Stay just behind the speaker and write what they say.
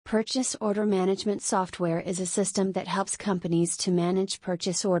Purchase order management software is a system that helps companies to manage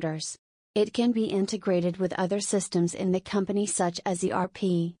purchase orders. It can be integrated with other systems in the company such as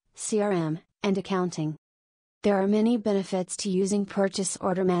ERP, CRM, and accounting. There are many benefits to using purchase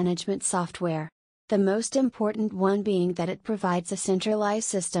order management software. The most important one being that it provides a centralized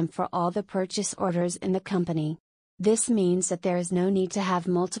system for all the purchase orders in the company. This means that there is no need to have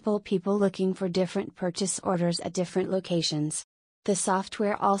multiple people looking for different purchase orders at different locations. The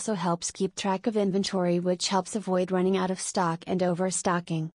software also helps keep track of inventory, which helps avoid running out of stock and overstocking.